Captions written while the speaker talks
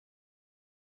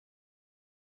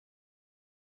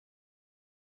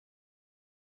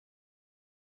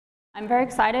I'm very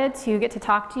excited to get to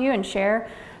talk to you and share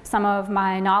some of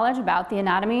my knowledge about the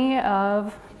anatomy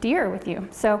of deer with you.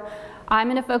 So I'm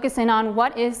going to focus in on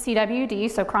what is CWD,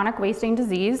 so chronic wasting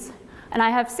disease, and I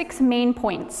have 6 main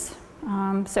points.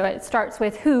 So it starts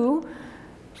with who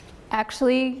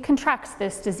actually contracts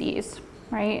this disease,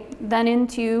 right? Then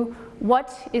into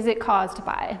what is it caused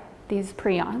by, these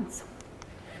prions.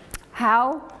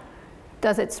 How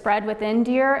does it spread within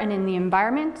deer and in the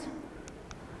environment?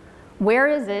 Where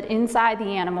is it inside the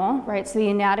animal, right? So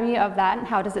the anatomy of that and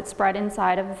how does it spread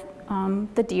inside of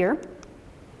the deer.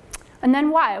 And then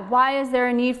why? Why is there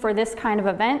a need for this kind of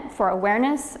event, for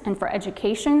awareness and for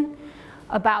education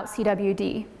about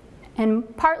CWD?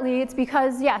 And partly it's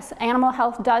because, yes, animal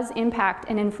health does impact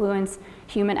and influence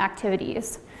human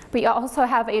activities. But you also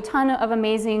have a ton of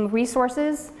amazing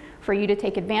resources for you to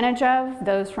take advantage of,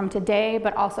 those from today,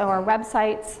 but also our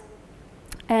websites.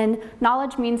 And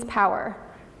knowledge means power.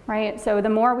 Right? So the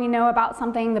more we know about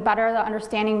something, the better the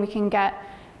understanding we can get,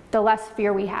 the less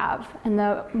fear we have, and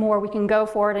the more we can go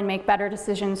forward and make better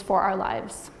decisions for our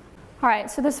lives. All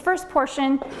right, so this first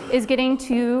portion is getting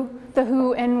to the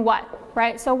who and what,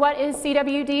 right? So what is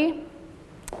CWD?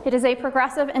 It is a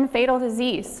progressive and fatal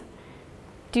disease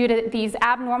due to these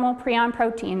abnormal prion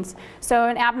proteins. So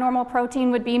an abnormal protein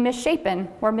would be misshapen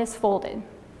or misfolded.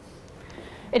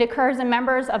 It occurs in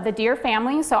members of the deer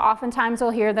family, so oftentimes we'll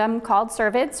hear them called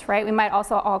cervids, right? We might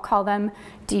also all call them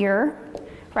deer,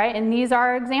 right? And these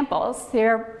are examples.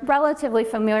 They're relatively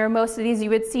familiar. Most of these you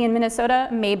would see in Minnesota,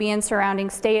 maybe in surrounding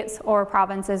states or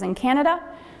provinces in Canada,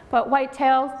 but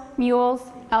whitetails, mules,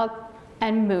 elk,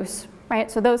 and moose,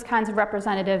 right? So those kinds of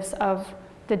representatives of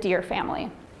the deer family.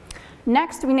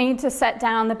 Next, we need to set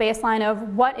down the baseline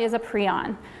of what is a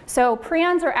prion. So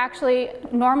prions are actually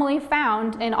normally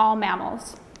found in all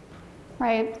mammals,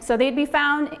 right? So they'd be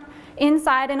found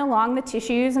inside and along the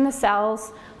tissues and the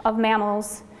cells of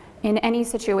mammals in any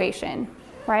situation,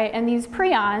 right? And these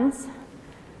prions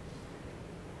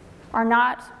are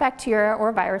not bacteria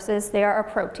or viruses, they are a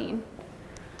protein.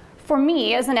 For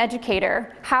me, as an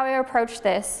educator, how I approach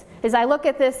this is I look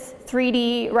at this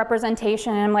 3D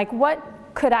representation and I'm like, what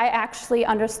could I actually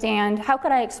understand? How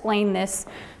could I explain this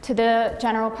to the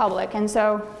general public? And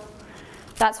so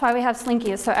that's why we have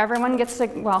slinkies, so everyone gets to,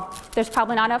 well, there's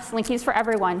probably not enough slinkies for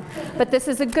everyone, but this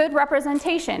is a good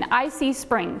representation. I see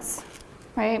springs,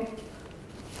 right?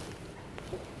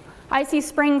 I see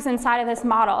springs inside of this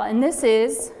model, and this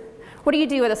is, what do you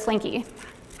do with a slinky?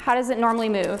 How does it normally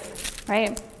move,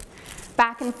 right?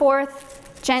 Back and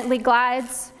forth, gently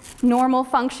glides, normal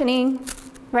functioning,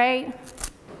 right?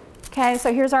 Okay,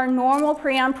 so here's our normal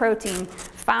prion protein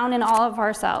found in all of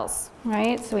our cells,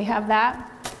 right? So we have that.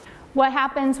 What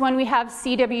happens when we have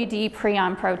CWD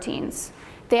prion proteins?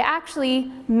 They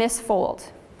actually misfold,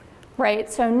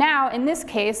 right? So now, in this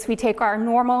case, we take our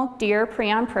normal deer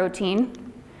prion protein,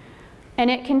 and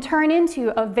it can turn into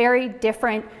a very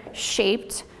different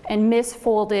shaped and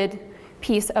misfolded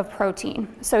piece of protein.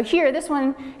 So here, this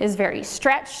one is very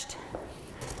stretched,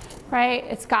 right?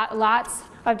 It's got lots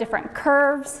of different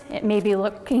curves. It may be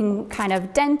looking kind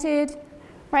of dented,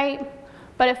 right?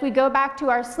 But if we go back to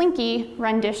our slinky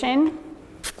rendition,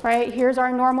 right, here's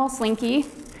our normal slinky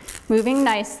moving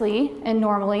nicely and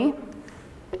normally.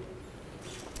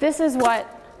 This is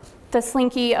what the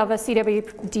slinky of a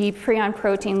CWD prion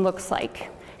protein looks like.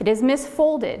 It is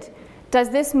misfolded. Does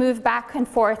this move back and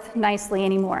forth nicely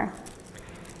anymore?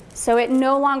 So it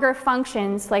no longer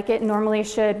functions like it normally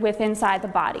should inside the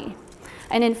body.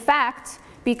 And in fact,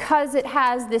 because it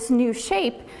has this new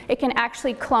shape, it can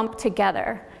actually clump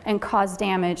together and cause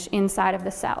damage inside of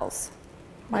the cells,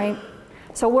 right?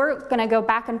 So we're gonna go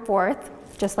back and forth,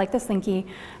 just like the slinky,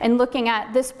 and looking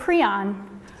at this prion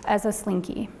as a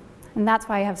slinky. And that's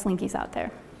why I have slinkies out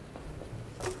there.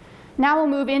 Now we'll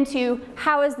move into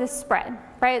how is this spread,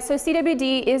 right? So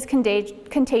CWD is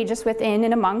contagious within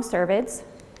and among cervids.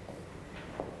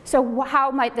 So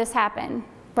how might this happen?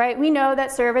 Right? We know that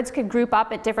cervids could group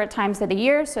up at different times of the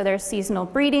year, so there's seasonal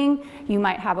breeding. You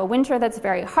might have a winter that's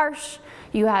very harsh.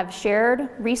 You have shared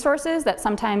resources that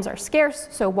sometimes are scarce,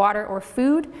 so water or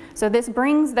food. So this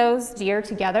brings those deer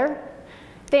together.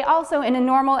 They also, in a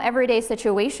normal everyday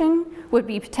situation, would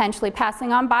be potentially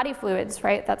passing on body fluids,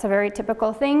 right? That's a very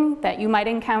typical thing that you might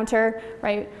encounter,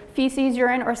 right? Feces,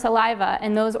 urine, or saliva,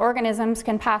 and those organisms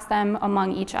can pass them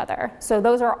among each other. So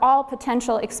those are all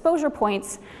potential exposure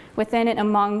points within and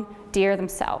among deer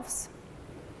themselves.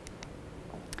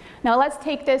 Now let's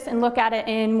take this and look at it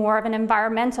in more of an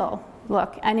environmental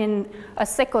look and in a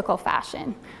cyclical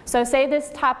fashion. So say this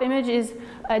top image is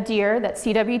a deer that's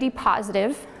CWD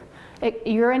positive. It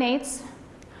urinates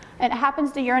It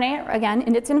happens to urinate, again,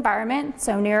 in its environment,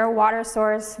 so near a water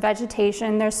source,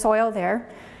 vegetation, there's soil there.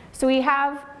 So we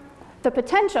have the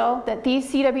potential that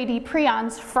these CWD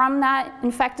prions from that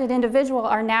infected individual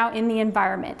are now in the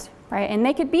environment, right? And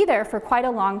they could be there for quite a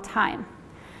long time.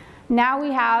 Now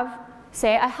we have,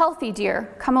 say, a healthy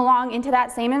deer come along into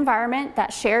that same environment,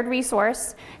 that shared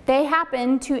resource. They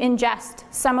happen to ingest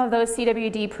some of those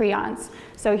CWD prions.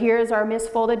 So here's our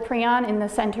misfolded prion in the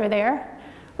center there,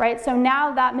 right? So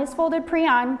now that misfolded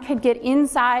prion could get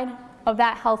inside of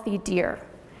that healthy deer,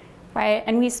 right?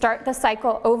 And we start the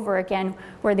cycle over again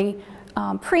where the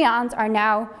prions are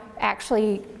now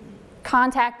actually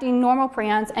contacting normal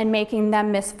prions and making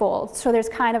them misfold. So there's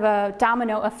kind of a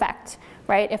domino effect,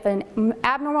 right? If an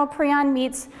abnormal prion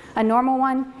meets a normal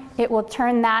one, it will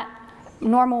turn that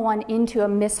normal one into a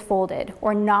misfolded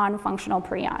or non-functional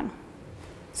prion.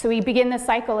 So we begin the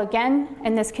cycle again,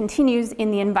 and this continues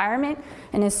in the environment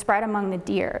and is spread among the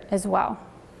deer as well.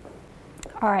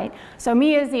 All right, so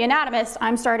me as the anatomist,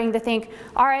 I'm starting to think,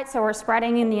 all right, so we're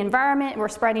spreading in the environment, we're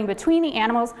spreading between the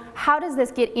animals. How does this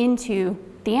get into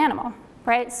the animal,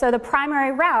 right? So the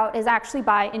primary route is actually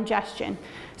by ingestion.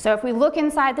 So if we look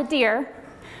inside the deer,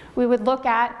 we would look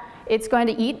at, it's going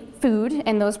to eat food,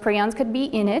 and those prions could be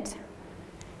in it.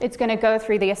 It's going to go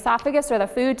through the esophagus or the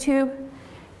food tube,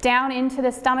 down into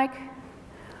the stomach,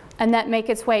 and then make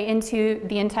its way into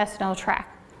the intestinal tract.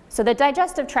 So the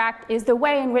digestive tract is the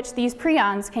way in which these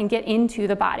prions can get into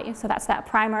the body. So that's that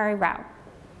primary route.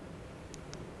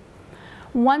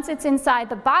 Once it's inside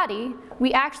the body,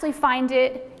 we actually find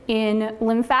it in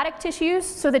lymphatic tissues,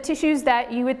 so the tissues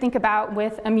that you would think about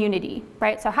with immunity,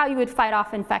 right? So how you would fight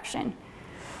off infection.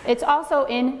 It's also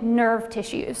in nerve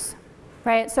tissues,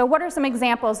 right? So what are some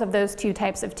examples of those two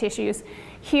types of tissues?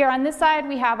 Here on this side,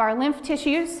 we have our lymph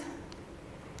tissues.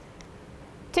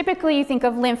 Typically, you think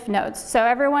of lymph nodes. So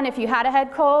everyone, if you had a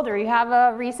head cold or you have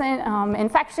a recent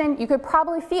infection, you could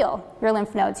probably feel your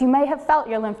lymph nodes. You may have felt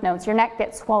your lymph nodes. Your neck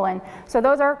gets swollen. So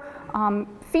those are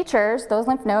features, those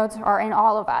lymph nodes are in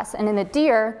all of us. And in the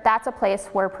deer, that's a place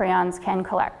where prions can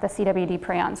collect, the CWD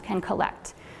prions can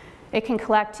collect. It can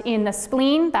collect in the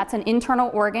spleen. That's an internal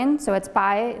organ, so it's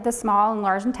by the small and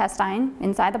large intestine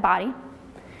inside the body.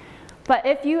 But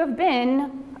if you have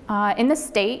been in the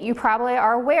state, you probably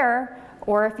are aware,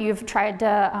 or if you've tried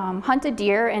to hunt a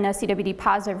deer in a CWD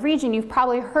positive region, you've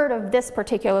probably heard of this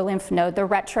particular lymph node, the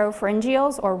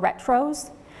retropharyngeals or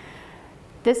retros.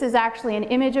 This is actually an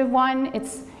image of one.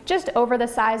 It's just over the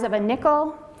size of a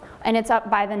nickel, and it's up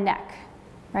by the neck,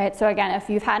 right? So again, if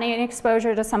you've had any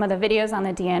exposure to some of the videos on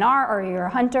the DNR, or you're a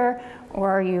hunter,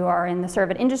 or you are in the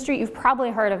cervid industry, you've probably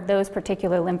heard of those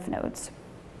particular lymph nodes.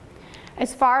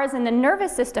 As far as in the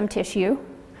nervous system tissue,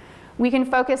 we can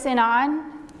focus in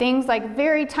on things like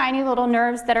very tiny little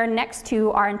nerves that are next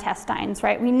to our intestines,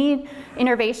 right? We need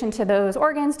innervation to those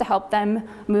organs to help them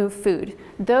move food.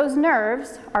 Those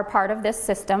nerves are part of this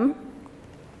system.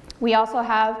 We also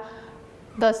have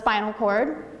the spinal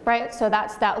cord, right? So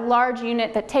that's that large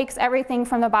unit that takes everything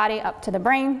from the body up to the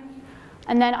brain.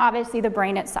 And then obviously the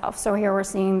brain itself. So here we're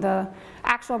seeing the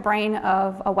actual brain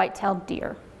of a white-tailed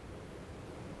deer.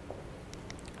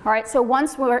 All right, so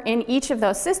once we're in each of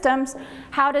those systems,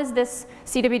 how does this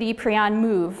CWD prion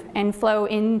move and flow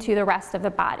into the rest of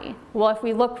the body? Well, if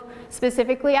we look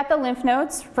specifically at the lymph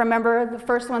nodes, remember the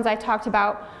first ones I talked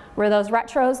about were those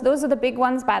retros. Those are the big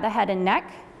ones by the head and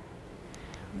neck.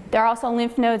 There are also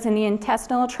lymph nodes in the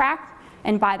intestinal tract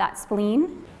and by that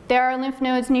spleen. There are lymph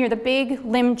nodes near the big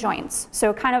limb joints,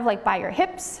 so kind of like by your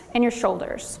hips and your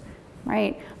shoulders.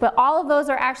 Right? But all of those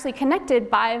are actually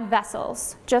connected by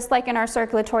vessels, just like in our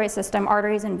circulatory system,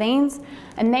 arteries and veins,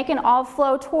 and they can all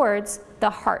flow towards the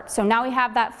heart. So now we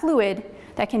have that fluid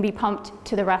that can be pumped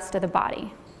to the rest of the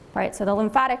body. Right? So the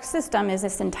lymphatic system is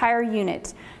this entire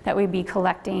unit that would be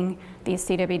collecting these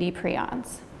CWD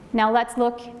prions. Now let's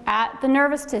look at the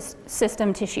nervous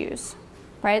system tissues.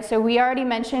 Right? So we already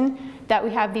mentioned that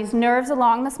we have these nerves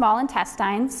along the small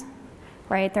intestines.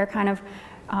 Right? They're kind of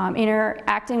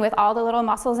interacting with all the little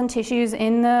muscles and tissues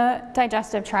in the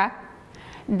digestive tract.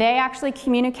 They actually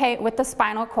communicate with the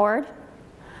spinal cord,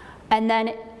 and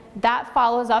then that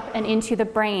follows up and into the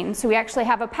brain. So we actually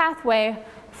have a pathway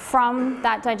from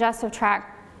that digestive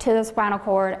tract to the spinal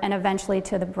cord and eventually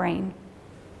to the brain.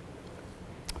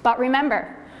 But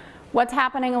remember, what's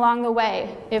happening along the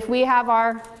way? If we have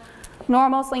our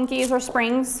normal slinkies or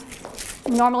springs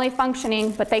normally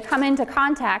functioning, but they come into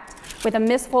contact with a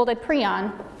misfolded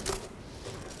prion,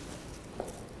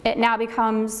 it now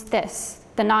becomes this,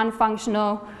 the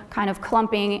non-functional kind of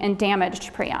clumping and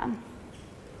damaged prion.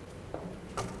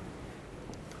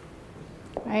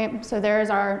 Right? So there's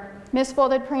our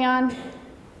misfolded prion,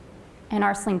 in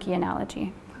our slinky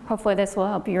analogy. Hopefully this will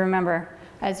help you remember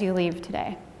as you leave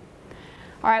today.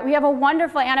 All right, we have a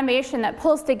wonderful animation that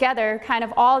pulls together kind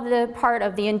of all the part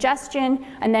of the ingestion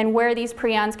and then where these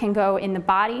prions can go in the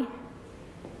body.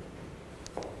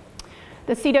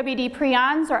 The CWD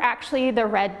prions are actually the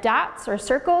red dots or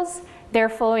circles. They're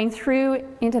flowing through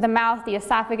into the mouth, the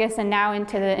esophagus, and now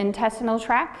into the intestinal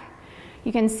tract.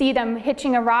 You can see them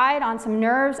hitching a ride on some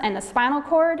nerves and the spinal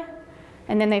cord,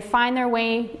 and then they find their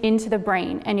way into the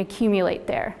brain and accumulate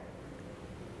there.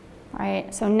 All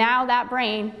right, so now that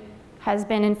brain has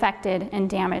been infected and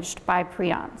damaged by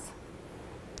prions.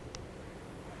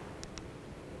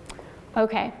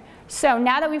 Okay, so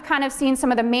now that we've kind of seen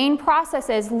some of the main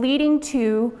processes leading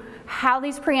to how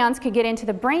these prions could get into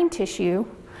the brain tissue,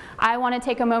 I want to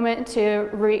take a moment to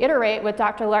reiterate what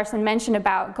Dr. Larsen mentioned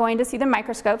about going to see the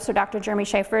microscope. So Dr. Jeremy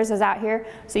Schaefer's is out here,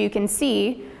 so you can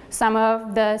see some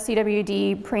of the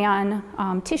CWD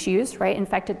prion tissues, right,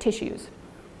 infected tissues.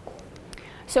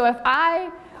 So if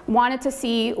I wanted to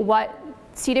see what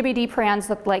CWD prions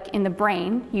look like in the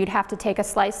brain, you'd have to take a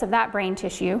slice of that brain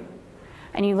tissue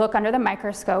and you look under the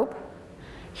microscope.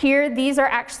 Here, these are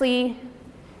actually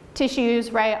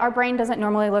tissues, right? Our brain doesn't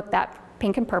normally look that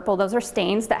pink and purple. Those are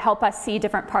stains that help us see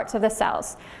different parts of the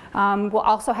cells. We'll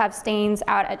also have stains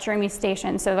out at Jeremy's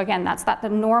station. So again, that's not the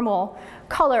normal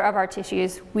color of our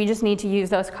tissues. We just need to use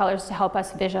those colors to help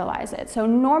us visualize it. So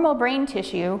normal brain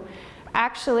tissue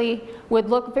actually would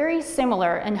look very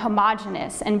similar and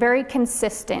homogeneous and very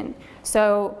consistent.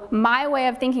 So my way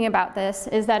of thinking about this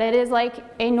is that it is like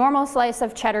a normal slice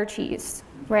of cheddar cheese,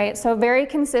 right? So very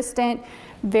consistent,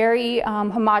 very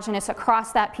homogeneous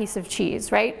across that piece of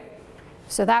cheese, right?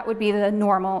 So that would be the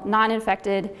normal,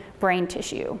 non-infected brain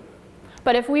tissue.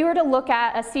 But if we were to look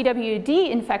at a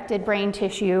CWD-infected brain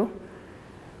tissue,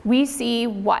 we see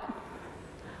what?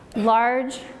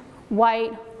 Large,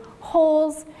 white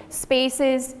holes,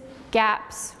 spaces,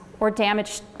 gaps, or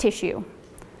damaged tissue,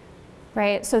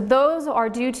 right? So those are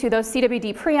due to those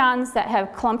CWD prions that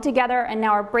have clumped together and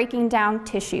now are breaking down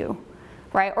tissue,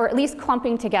 right? Or at least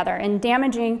clumping together and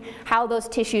damaging how those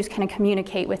tissues can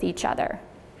communicate with each other.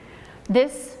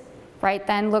 This, right,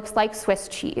 then looks like Swiss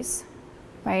cheese,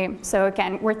 right? So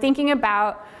again, we're thinking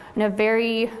about, in a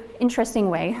very interesting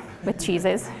way with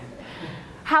cheeses,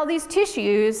 how these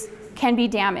tissues can be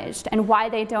damaged and why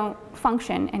they don't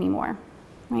function anymore,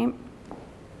 right?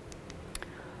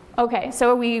 Okay,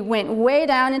 so we went way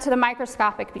down into the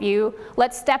microscopic view.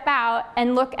 Let's step out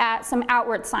and look at some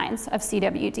outward signs of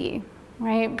CWD,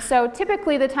 right? So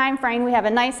typically the time frame, we have a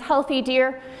nice healthy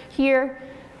deer here.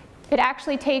 It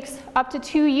actually takes up to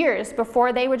 2 years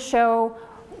before they would show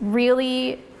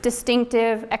really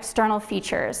distinctive external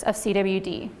features of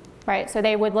CWD, right? So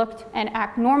they would look and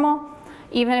act normal,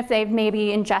 even if they've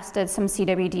maybe ingested some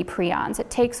CWD prions. It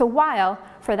takes a while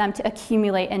for them to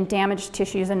accumulate and damage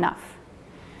tissues enough.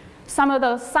 Some of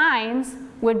those signs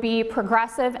would be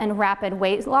progressive and rapid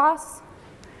weight loss,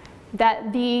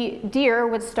 that the deer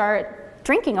would start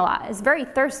drinking a lot, is very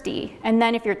thirsty. And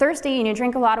then if you're thirsty and you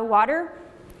drink a lot of water,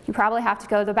 you probably have to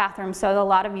go to the bathroom, so a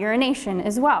lot of urination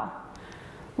as well.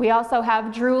 We also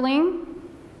have drooling,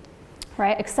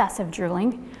 right, excessive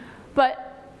drooling. But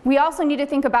we also need to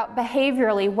think about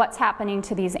behaviorally what's happening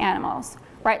to these animals,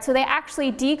 right? So they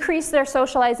actually decrease their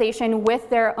socialization with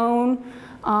their own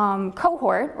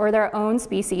cohort or their own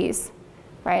species,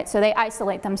 right? So they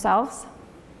isolate themselves.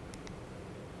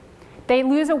 They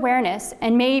lose awareness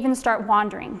and may even start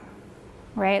wandering,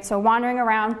 right? So wandering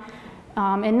around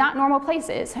in not normal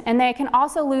places. And they can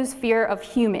also lose fear of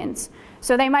humans.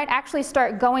 So they might actually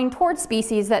start going towards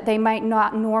species that they might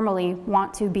not normally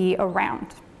want to be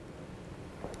around.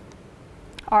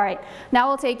 All right, now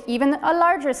we'll take even a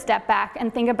larger step back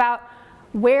and think about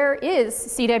where is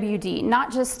CWD, not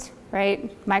just,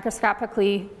 right,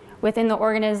 microscopically within the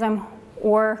organism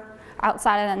or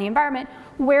outside of that in the environment,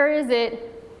 where is it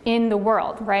in the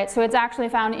world, right? So it's actually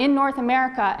found in North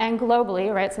America and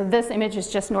globally, right? So this image is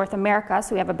just North America,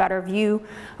 so we have a better view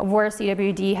of where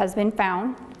CWD has been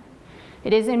found.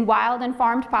 It is in wild and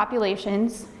farmed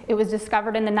populations. It was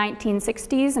discovered in the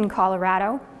 1960s in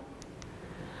Colorado.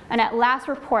 And at last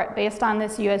report, based on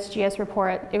this USGS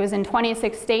report, it was in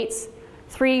 26 states,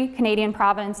 3 Canadian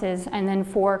provinces, and then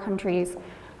 4 countries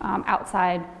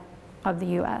outside of the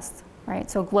US, right?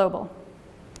 So global.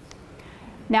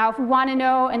 Now, if we want to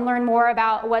know and learn more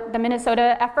about what the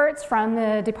Minnesota efforts from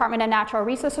the Department of Natural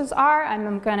Resources are,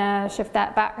 I'm going to shift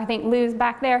that back. I think Lou's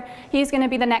back there. He's going to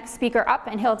be the next speaker up,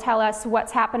 and he'll tell us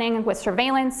what's happening with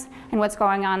surveillance and what's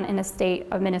going on in the state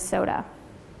of Minnesota.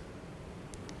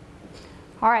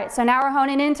 All right, so now we're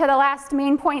honing into the last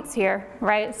main points here,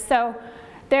 right? So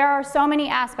There are so many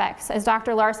aspects, as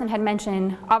Dr. Larsen had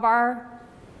mentioned, of our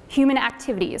human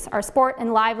activities, our sport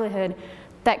and livelihood,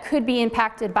 that could be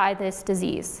impacted by this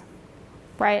disease,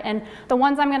 right? And the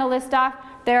ones I'm going to list off,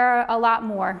 there are a lot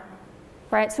more,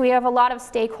 right? So we have a lot of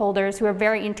stakeholders who are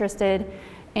very interested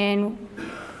in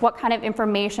what kind of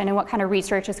information and what kind of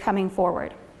research is coming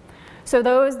forward. So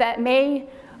those that may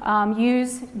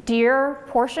use deer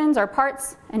portions or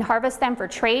parts and harvest them for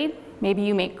trade. Maybe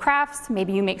you make crafts,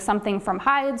 maybe you make something from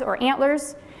hides or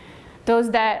antlers.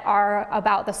 Those that are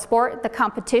about the sport, the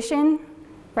competition,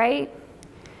 right?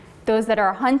 Those that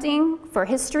are hunting for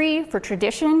history, for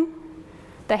tradition.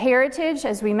 The heritage,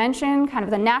 as we mentioned, kind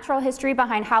of the natural history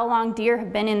behind how long deer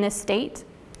have been in this state.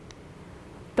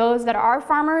 Those that are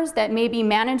farmers that may be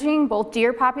managing both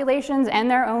deer populations and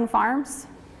their own farms.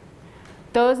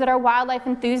 Those that are wildlife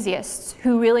enthusiasts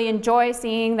who really enjoy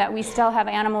seeing that we still have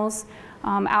animals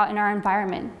out in our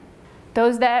environment.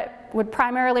 Those that would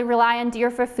primarily rely on deer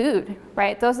for food,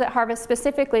 right? Those that harvest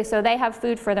specifically so they have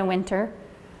food for the winter.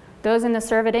 Those in the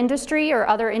cervid industry or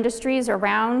other industries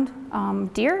around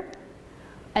deer.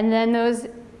 And then those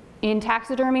in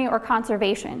taxidermy or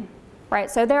conservation,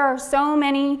 right? So there are so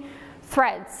many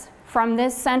threads from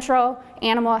this central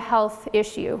animal health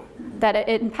issue that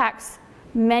it impacts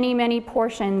many, many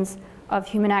portions of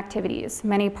human activities,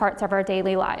 many parts of our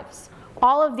daily lives.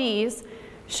 All of these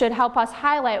should help us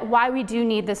highlight why we do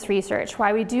need this research,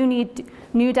 why we do need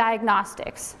new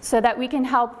diagnostics, so that we can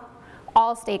help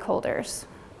all stakeholders,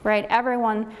 right?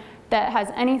 Everyone that has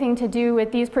anything to do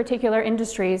with these particular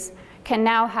industries can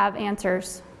now have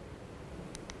answers.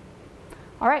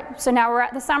 All right, so now we're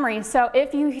at the summary. So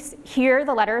if you hear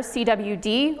the letters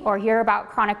CWD or hear about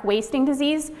chronic wasting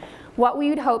disease, what we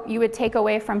would hope you would take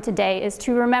away from today is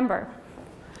to remember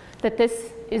that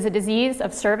this is a disease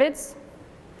of cervids,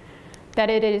 that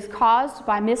it is caused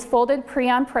by misfolded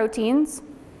prion proteins,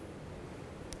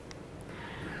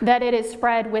 that it is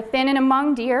spread within and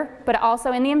among deer, but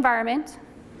also in the environment,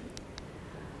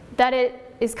 that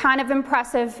it is kind of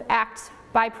impressive act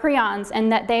by prions and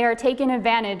that they are taking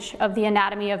advantage of the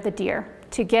anatomy of the deer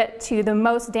to get to the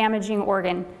most damaging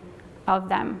organ of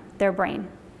them, their brain.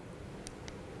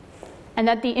 And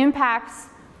that the impacts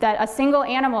that a single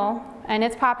animal and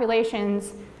its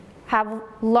populations have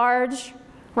large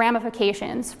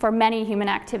ramifications for many human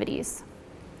activities,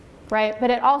 right? But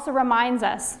it also reminds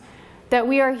us that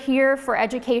we are here for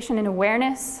education and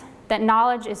awareness, that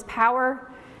knowledge is power,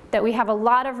 that we have a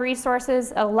lot of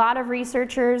resources, a lot of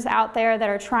researchers out there that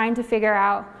are trying to figure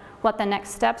out what the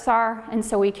next steps are, and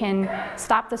so we can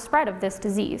stop the spread of this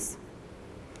disease.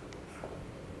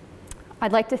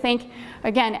 I'd like to thank,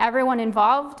 again, everyone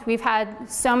involved. We've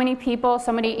had so many people,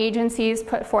 so many agencies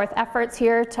put forth efforts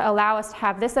here to allow us to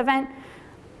have this event,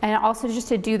 and also just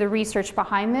to do the research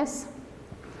behind this.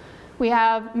 We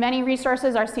have many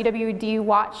resources, our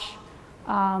CWDWatch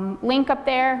link up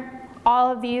there,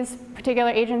 all of these particular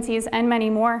agencies and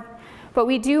many more. But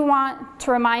we do want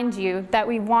to remind you that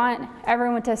we want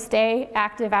everyone to stay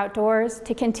active outdoors,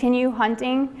 to continue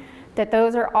hunting, that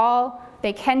those are all,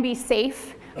 they can be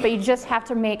safe, but you just have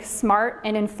to make smart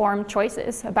and informed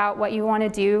choices about what you want to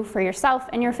do for yourself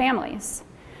and your families.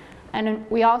 And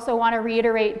we also want to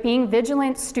reiterate being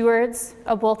vigilant stewards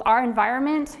of both our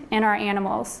environment and our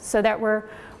animals so that we're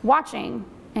watching.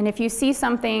 And if you see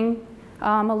something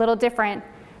a little different,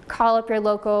 call up your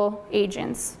local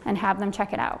agents and have them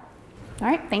check it out. All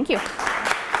right, thank you.